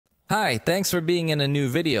Hi, thanks for being in a new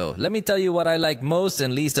video. Let me tell you what I like most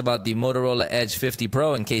and least about the Motorola Edge 50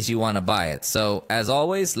 Pro in case you want to buy it. So, as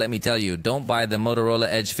always, let me tell you, don't buy the Motorola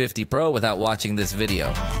Edge 50 Pro without watching this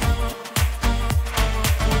video.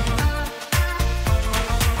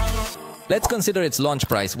 Let's consider its launch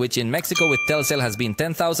price, which in Mexico with Telcel has been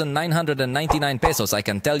 10,999 pesos. I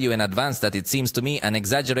can tell you in advance that it seems to me an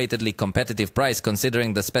exaggeratedly competitive price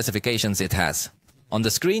considering the specifications it has. On the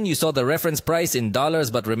screen, you saw the reference price in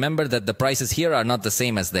dollars, but remember that the prices here are not the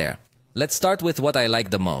same as there. Let's start with what I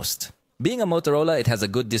like the most. Being a Motorola, it has a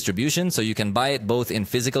good distribution, so you can buy it both in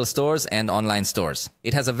physical stores and online stores.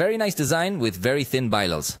 It has a very nice design with very thin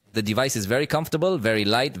bilals. The device is very comfortable, very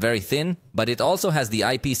light, very thin, but it also has the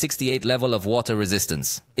IP68 level of water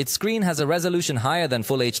resistance. Its screen has a resolution higher than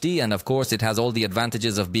Full HD, and of course it has all the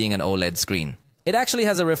advantages of being an OLED screen. It actually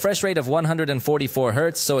has a refresh rate of 144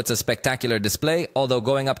 Hz, so it's a spectacular display, although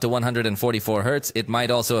going up to 144 Hz, it might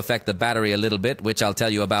also affect the battery a little bit, which I'll tell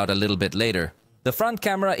you about a little bit later. The front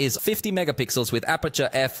camera is 50 megapixels with aperture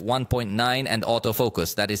f1.9 and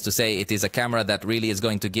autofocus. That is to say, it is a camera that really is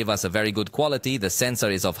going to give us a very good quality. The sensor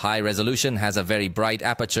is of high resolution, has a very bright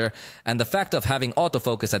aperture, and the fact of having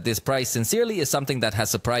autofocus at this price sincerely is something that has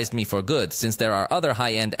surprised me for good, since there are other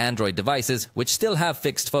high-end Android devices which still have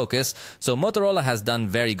fixed focus, so Motorola has done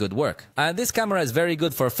very good work. And this camera is very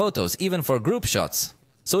good for photos, even for group shots.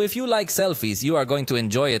 So if you like selfies, you are going to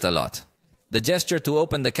enjoy it a lot. The gesture to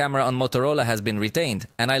open the camera on Motorola has been retained,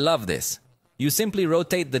 and I love this. You simply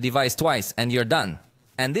rotate the device twice and you're done.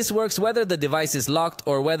 And this works whether the device is locked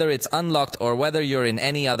or whether it's unlocked or whether you're in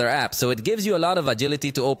any other app, so it gives you a lot of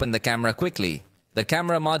agility to open the camera quickly. The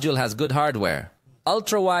camera module has good hardware.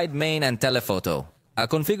 Ultra-wide main and telephoto. A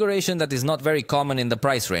configuration that is not very common in the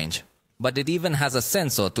price range. But it even has a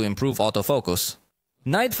sensor to improve autofocus.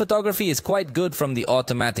 Night photography is quite good from the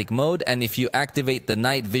automatic mode, and if you activate the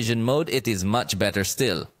night vision mode, it is much better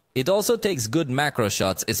still. It also takes good macro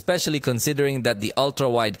shots, especially considering that the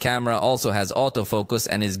ultra-wide camera also has autofocus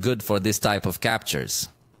and is good for this type of captures.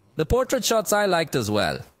 The portrait shots I liked as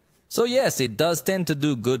well. So yes, it does tend to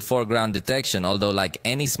do good foreground detection, although like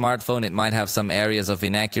any smartphone it might have some areas of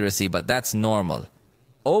inaccuracy, but that's normal.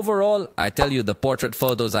 Overall, I tell you the portrait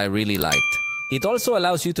photos I really liked. It also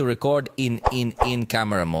allows you to record in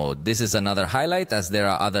camera mode. This is another highlight, as there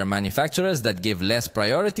are other manufacturers that give less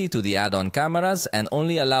priority to the add-on cameras and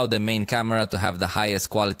only allow the main camera to have the highest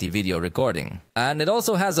quality video recording. And it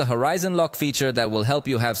also has a horizon lock feature that will help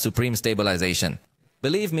you have supreme stabilization.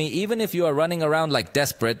 Believe me, even if you are running around like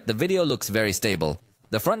desperate, the video looks very stable.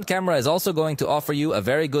 The front camera is also going to offer you a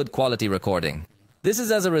very good quality recording. This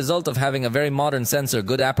is as a result of having a very modern sensor,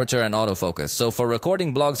 good aperture and autofocus, so for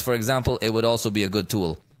recording blogs for example, it would also be a good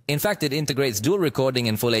tool. In fact, it integrates dual recording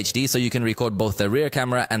in Full HD, so you can record both the rear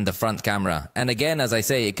camera and the front camera. And again, as I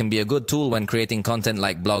say, it can be a good tool when creating content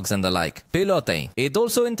like blogs and the like. Pilote. It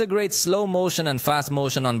also integrates slow motion and fast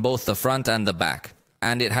motion on both the front and the back.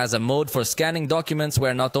 And it has a mode for scanning documents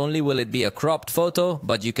where not only will it be a cropped photo,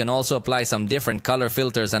 but you can also apply some different color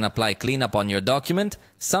filters and apply cleanup on your document,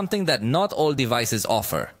 something that not all devices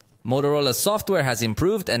offer. Motorola's software has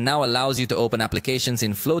improved and now allows you to open applications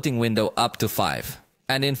in floating window up to 5.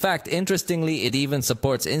 And in fact, interestingly, it even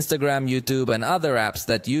supports Instagram, YouTube, and other apps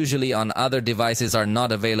that usually on other devices are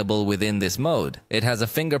not available within this mode. It has a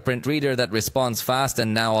fingerprint reader that responds fast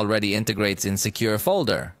and now already integrates in Secure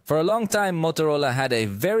Folder. For a long time, Motorola had a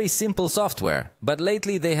very simple software, but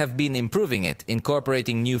lately they have been improving it,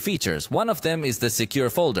 incorporating new features. One of them is the Secure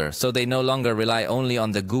Folder, so they no longer rely only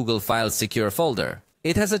on the Google Files Secure Folder.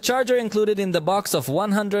 It has a charger included in the box of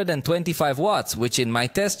 125 watts, which in my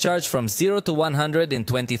test charged from 0 to 100 in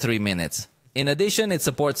 23 minutes. In addition, it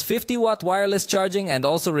supports 50-watt wireless charging and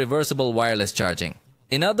also reversible wireless charging.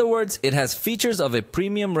 In other words, it has features of a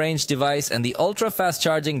premium range device, and the ultra-fast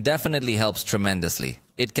charging definitely helps tremendously.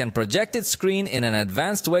 It can project its screen in an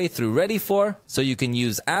advanced way through Ready For, so you can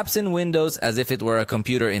use apps in Windows as if it were a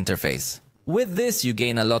computer interface. With this, you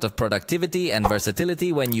gain a lot of productivity and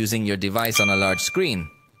versatility when using your device on a large screen.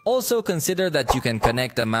 Also consider that you can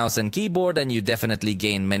connect a mouse and keyboard and you definitely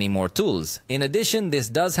gain many more tools. In addition, this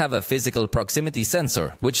does have a physical proximity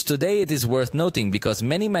sensor, which today it is worth noting because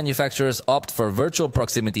many manufacturers opt for virtual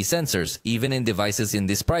proximity sensors, even in devices in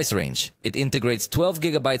this price range. It integrates 12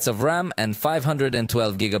 GB of RAM and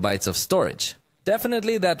 512 GB of storage.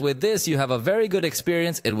 Definitely that with this you have a very good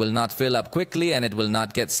experience, it will not fill up quickly and it will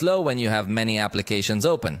not get slow when you have many applications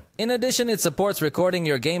open. In addition, it supports recording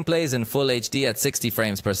your gameplays in Full HD at 60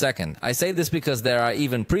 frames per second. I say this because there are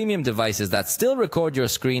even premium devices that still record your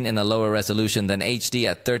screen in a lower resolution than HD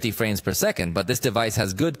at 30 frames per second, but this device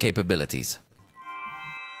has good capabilities.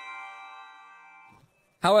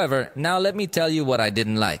 However, now let me tell you what I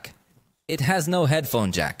didn't like. It has no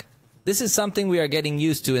headphone jack. This is something we are getting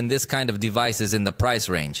used to in this kind of devices in the price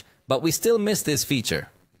range, but we still miss this feature.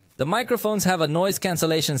 The microphones have a noise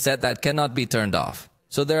cancellation set that cannot be turned off.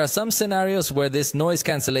 So there are some scenarios where this noise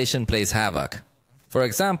cancellation plays havoc. For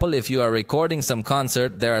example, if you are recording some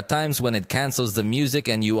concert, there are times when it cancels the music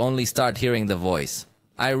and you only start hearing the voice.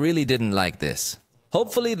 I really didn't like this.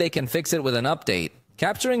 Hopefully they can fix it with an update.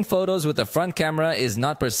 Capturing photos with a front camera is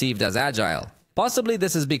not perceived as agile. Possibly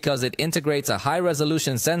this is because it integrates a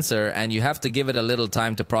high-resolution sensor and you have to give it a little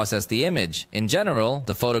time to process the image. In general,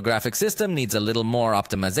 the photographic system needs a little more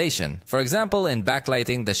optimization. For example, in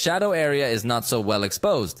backlighting, the shadow area is not so well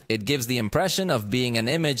exposed. It gives the impression of being an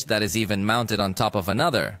image that is even mounted on top of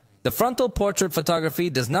another. The frontal portrait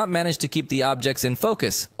photography does not manage to keep the objects in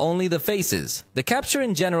focus, only the faces. The capture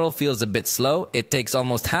in general feels a bit slow. It takes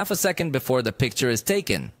almost half a second before the picture is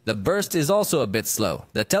taken. The burst is also a bit slow.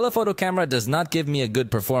 The telephoto camera does not give me a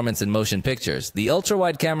good performance in motion pictures. The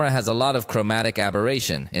ultra-wide camera has a lot of chromatic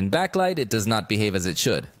aberration. In backlight, it does not behave as it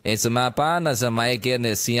should.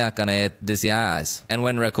 And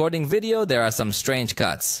when recording video, there are some strange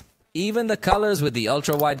cuts. Even the colors with the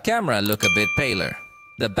ultra-wide camera look a bit paler.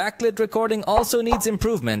 The backlit recording also needs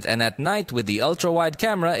improvement, and at night with the ultra-wide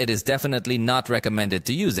camera it is definitely not recommended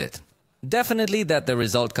to use it. Definitely that the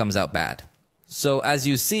result comes out bad. So as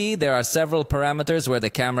you see, there are several parameters where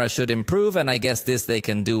the camera should improve, and I guess this they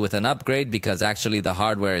can do with an upgrade because actually the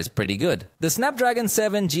hardware is pretty good. The Snapdragon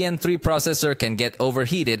 7 Gen 3 processor can get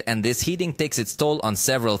overheated, and this heating takes its toll on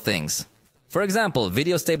several things. For example,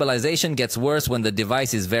 video stabilization gets worse when the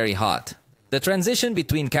device is very hot. The transition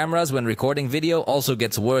between cameras when recording video also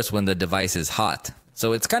gets worse when the device is hot.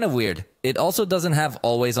 So it's kind of weird. It also doesn't have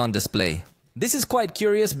always-on display. This is quite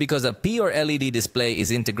curious because a P or LED display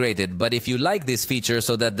is integrated, but if you like this feature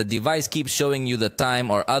so that the device keeps showing you the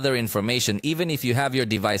time or other information even if you have your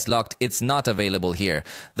device locked, it's not available here.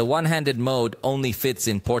 The one-handed mode only fits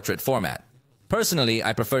in portrait format. Personally,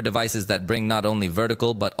 I prefer devices that bring not only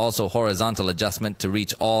vertical but also horizontal adjustment to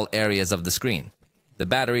reach all areas of the screen. The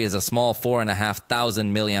battery is a small 4,500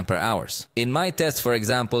 mAh. In my test, for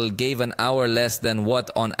example, gave an hour less than what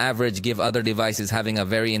on average give other devices having a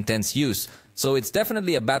very intense use. So it's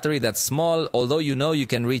definitely a battery that's small, although you know you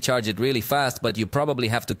can recharge it really fast, but you probably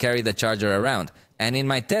have to carry the charger around. And in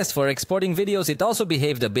my test for exporting videos, it also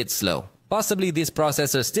behaved a bit slow. Possibly this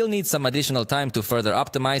processor still needs some additional time to further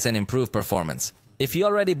optimize and improve performance. If you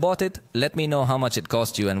already bought it, let me know how much it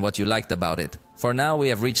cost you and what you liked about it. For now, we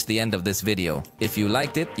have reached the end of this video. If you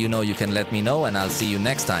liked it, you know you can let me know, and I'll see you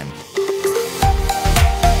next time.